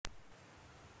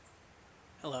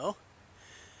Hello.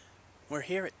 We're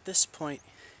here at this point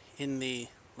in the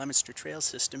Leominster Trail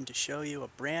system to show you a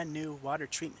brand new water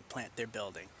treatment plant they're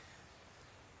building.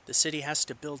 The city has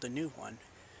to build a new one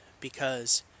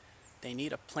because they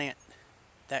need a plant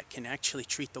that can actually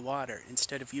treat the water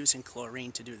instead of using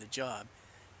chlorine to do the job.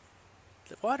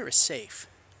 The water is safe,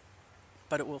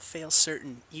 but it will fail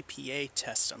certain EPA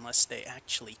tests unless they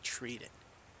actually treat it.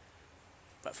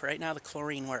 But for right now, the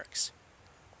chlorine works.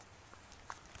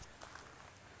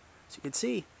 So you can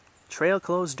see, trail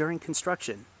closed during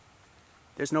construction.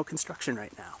 There's no construction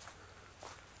right now.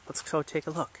 Let's go take a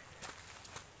look.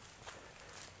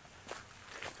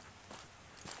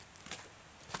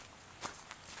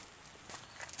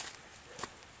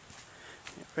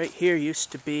 Right here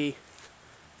used to be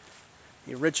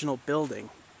the original building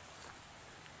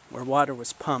where water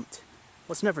was pumped. It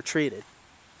was never treated.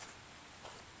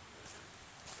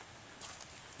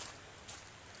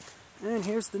 And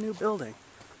here's the new building.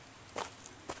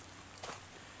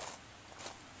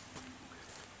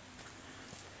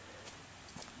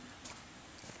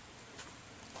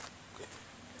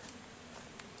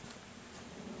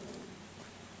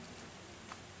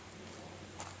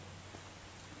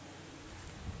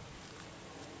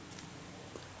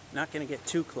 Not going to get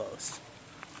too close.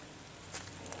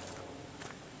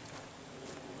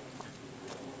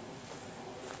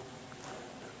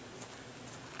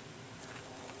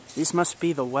 These must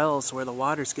be the wells where the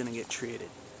water's going to get treated.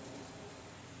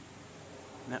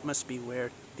 And that must be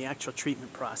where the actual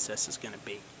treatment process is going to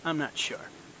be. I'm not sure.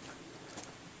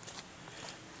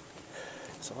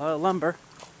 It's a lot of lumber.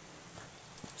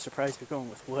 I'm surprised they're going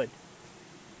with wood.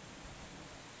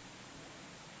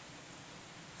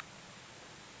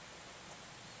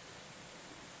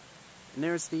 And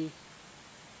there's the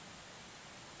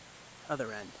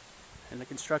other end, and the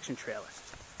construction trailer.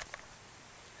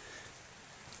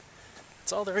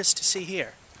 That's all there is to see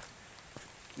here.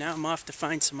 Now I'm off to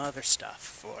find some other stuff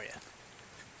for you.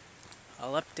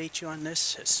 I'll update you on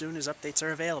this as soon as updates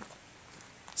are available.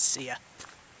 See ya.